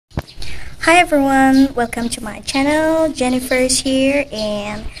Hi everyone, welcome to my channel. Jennifer's here,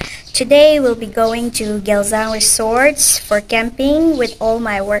 and today we'll be going to Geljang Resort for camping with all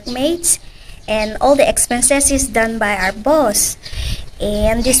my workmates, and all the expenses is done by our boss.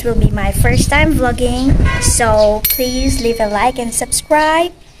 And this will be my first time vlogging, so please leave a like and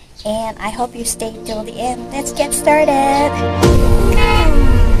subscribe, and I hope you stay till the end. Let's get started.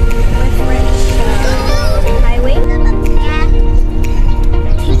 Highway.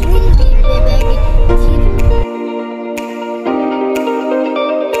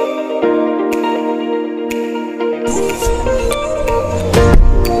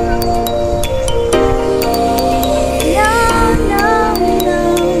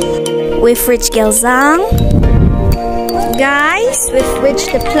 We've reached Geljang. Guys, we've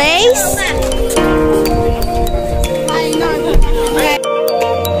reached the place.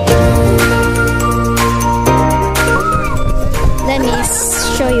 Let me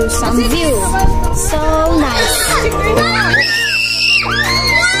show you some view. So nice.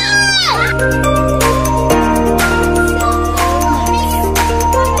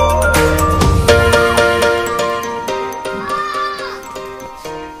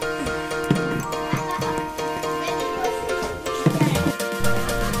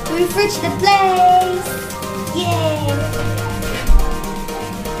 We've reached the place! Yay!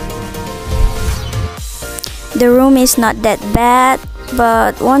 The room is not that bad,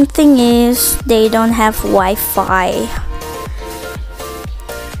 but one thing is they don't have Wi-Fi.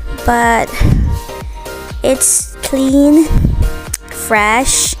 But it's clean,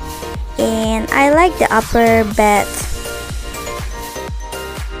 fresh, and I like the upper bed.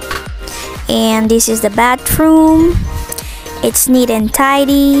 And this is the bathroom. It's neat and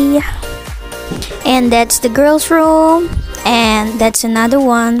tidy. And that's the girls' room, and that's another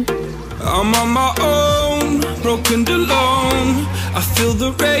one. I'm on my own, broken alone. I feel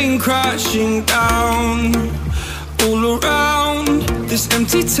the rain crashing down all around this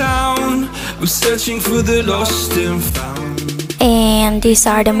empty town. I'm searching for the lost and found. And these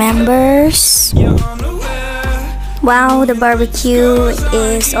are the members. Wow, the barbecue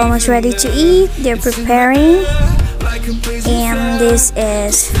is almost ready to eat. They're preparing. And this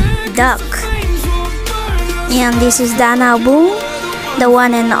is duck. And this is Danabung, the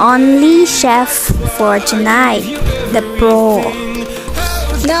one and only chef for tonight, the pro.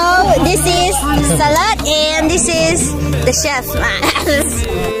 No, this is salad, and this is the chef.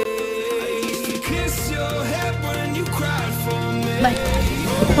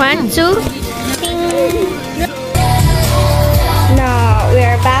 One, two. Now we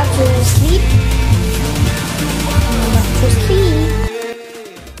are about to sleep.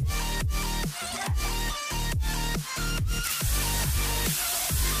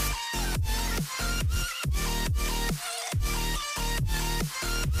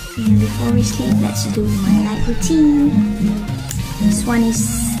 And before we sleep, let's do my night routine. This one is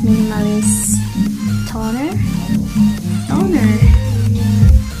minimalist toner.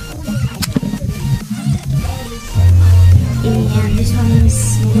 And this one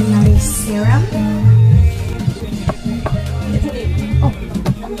is minimalist serum.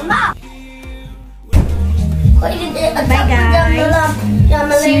 Bye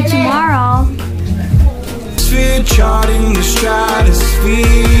guys. See you tomorrow. Charting the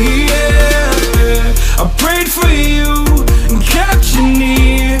stratosphere.